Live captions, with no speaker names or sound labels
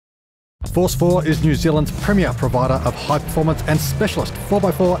Force 4 is New Zealand's premier provider of high-performance and specialist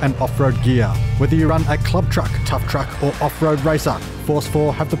 4x4 and off-road gear. Whether you run a club truck, tough truck or off-road racer, Force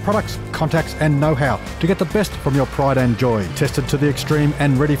 4 have the products, contacts and know-how to get the best from your pride and joy. Tested to the extreme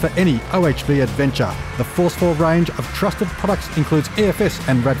and ready for any OHV adventure. The Force 4 range of trusted products includes EFS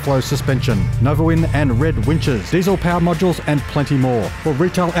and Radflow suspension, Novawind and Red winches, diesel power modules and plenty more. For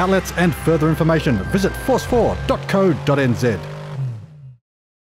retail outlets and further information, visit force4.co.nz.